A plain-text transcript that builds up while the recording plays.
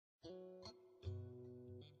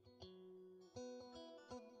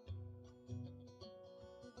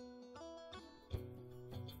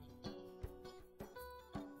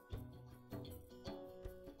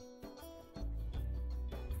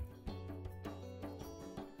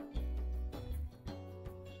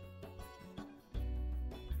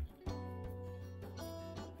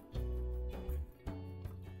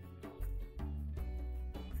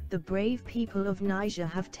the brave people of Niger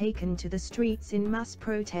have taken to the streets in mass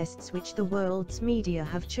protests which the world's media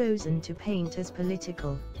have chosen to paint as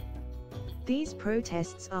political. These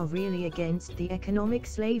protests are really against the economic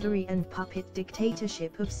slavery and puppet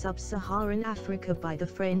dictatorship of sub-Saharan Africa by the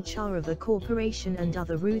French Areva Corporation and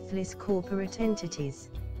other ruthless corporate entities.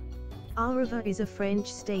 Areva is a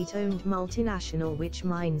French state-owned multinational which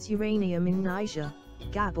mines uranium in Niger,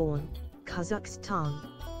 Gabon, Kazakhstan,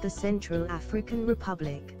 the Central African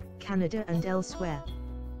Republic, Canada and elsewhere.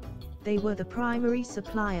 They were the primary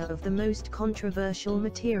supplier of the most controversial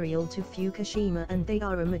material to Fukushima, and they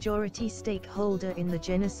are a majority stakeholder in the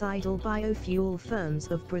genocidal biofuel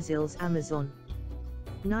firms of Brazil's Amazon.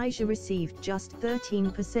 Niger received just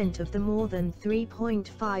 13% of the more than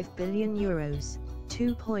 €3.5 billion,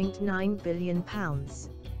 £2.9 billion,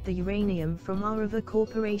 the uranium from Areva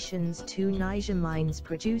Corporation's 2 Niger mines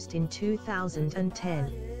produced in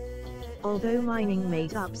 2010. Although mining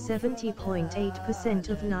made up 70.8%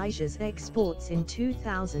 of Niger's exports in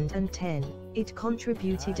 2010, it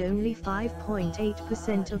contributed only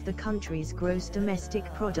 5.8% of the country's gross domestic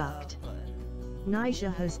product.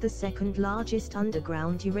 Niger has the second largest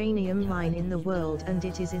underground uranium mine in the world, and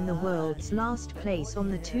it is in the world's last place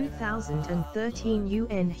on the 2013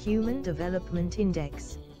 UN Human Development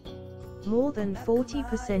Index. More than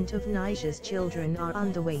 40% of Niger's children are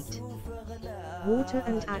underweight. Water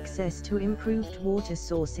and access to improved water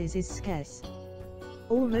sources is scarce.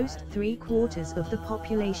 Almost 3/4 of the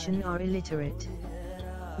population are illiterate.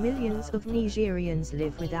 Millions of Nigerians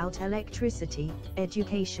live without electricity,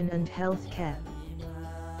 education and health care.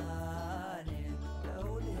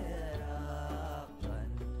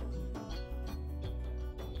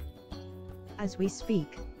 As we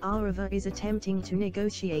speak, Areva is attempting to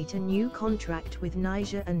negotiate a new contract with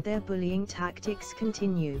Niger, and their bullying tactics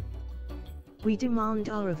continue. We demand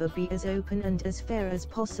Areva be as open and as fair as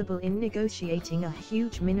possible in negotiating a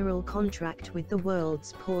huge mineral contract with the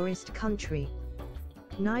world's poorest country.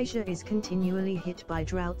 Niger is continually hit by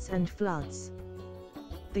droughts and floods.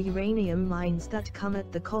 The uranium mines that come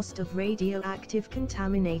at the cost of radioactive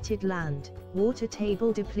contaminated land, water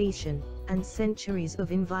table depletion, and centuries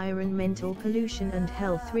of environmental pollution and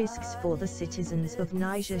health risks for the citizens of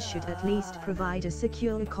Niger should at least provide a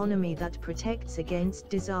secure economy that protects against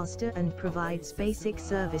disaster and provides basic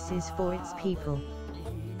services for its people.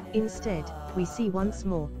 Instead, we see once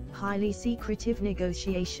more, highly secretive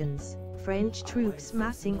negotiations, French troops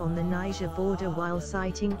massing on the Niger border while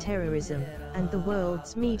citing terrorism, and the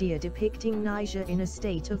world's media depicting Niger in a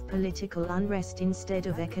state of political unrest instead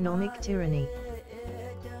of economic tyranny.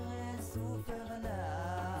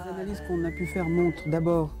 Les analyses qu'on a pu faire montrent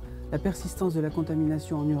d'abord la persistance de la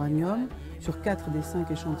contamination en uranium. Sur 4 des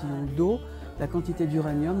 5 échantillons d'eau, la quantité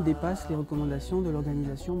d'uranium dépasse les recommandations de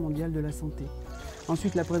l'Organisation mondiale de la santé.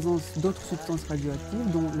 Ensuite, la présence d'autres substances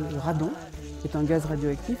radioactives, dont le radon, qui est un gaz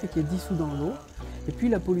radioactif et qui est dissous dans l'eau. Et puis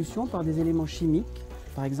la pollution par des éléments chimiques,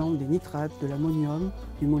 par exemple des nitrates, de l'ammonium,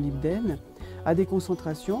 du molybdène, à des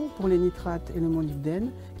concentrations pour les nitrates et le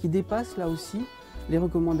molybdène qui dépassent là aussi les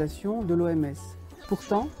recommandations de l'OMS.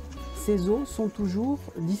 Pourtant, ces eaux sont toujours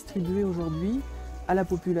distribuées aujourd'hui à la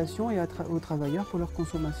population et aux travailleurs pour leur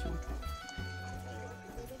consommation.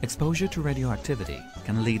 Exposure to radioactivity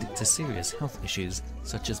can lead to serious health issues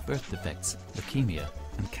such as birth defects, leukemia,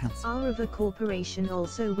 and cancer. Areva Corporation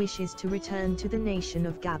also wishes to return to the nation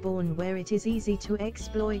of Gabon, where it is easy to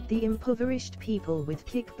exploit the impoverished people with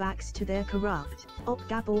kickbacks to their corrupt.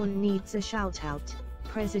 Gabon needs a shout-out,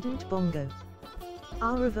 President Bongo.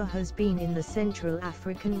 Areva has been in the Central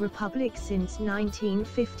African Republic since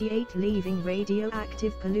 1958, leaving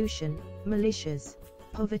radioactive pollution, militias,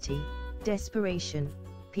 poverty, desperation,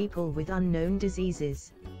 people with unknown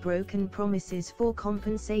diseases, broken promises for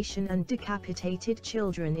compensation and decapitated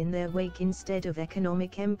children in their wake instead of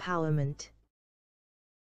economic empowerment.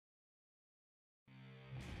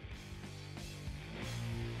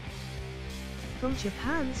 From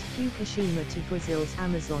Japan's Fukushima to Brazil's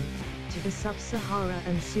Amazon, to the Sub-Sahara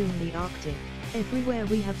and soon the Arctic, everywhere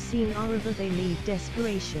we have seen Areva, they leave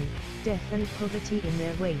desperation, death and poverty in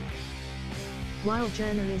their wake. While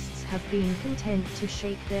journalists have been content to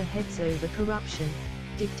shake their heads over corruption,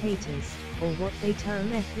 dictators, or what they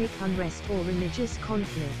term ethnic unrest or religious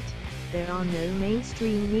conflict, there are no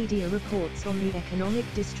mainstream media reports on the economic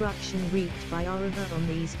destruction wreaked by Areva on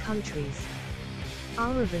these countries.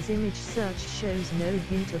 Areva's image search shows no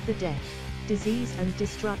hint of the death, disease and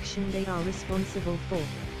destruction they are responsible for.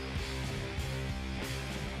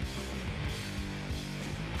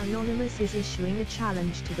 Anonymous is issuing a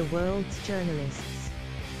challenge to the world's journalists.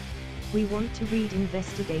 We want to read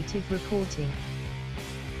investigative reporting.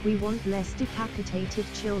 We want less decapitated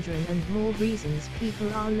children and more reasons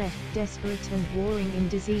people are left desperate and warring in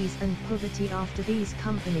disease and poverty after these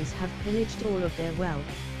companies have pillaged all of their wealth.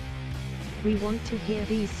 We want to hear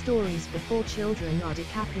these stories before children are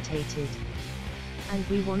decapitated. And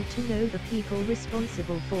we want to know the people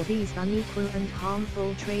responsible for these unequal and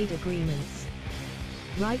harmful trade agreements.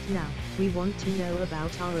 Right now, we want to know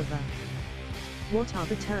about Areva. What are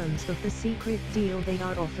the terms of the secret deal they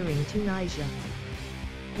are offering to Niger?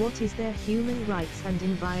 What is their human rights and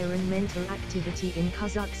environmental activity in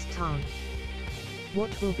Kazakhstan?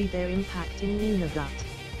 What will be their impact in Nunavut?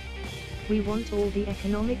 We want all the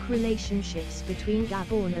economic relationships between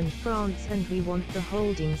Gabon and France, and we want the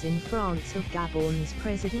holdings in France of Gabon's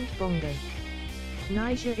President Bongo.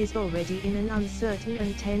 Niger is already in an uncertain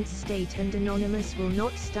and tense state, and Anonymous will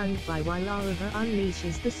not stand by while Areva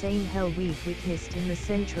unleashes the same hell we've witnessed in the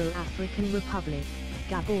Central African Republic,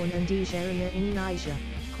 Gabon and Nigeria in Niger,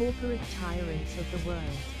 corporate tyrants of the world.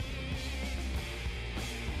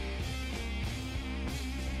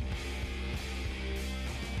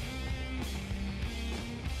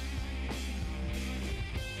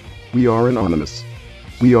 We are anonymous.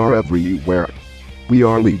 We are everywhere. We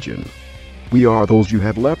are legion. We are those you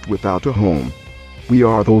have left without a home. We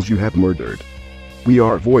are those you have murdered. We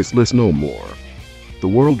are voiceless no more. The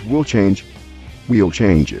world will change. We'll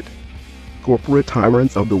change it. Corporate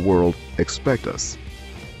tyrants of the world, expect us.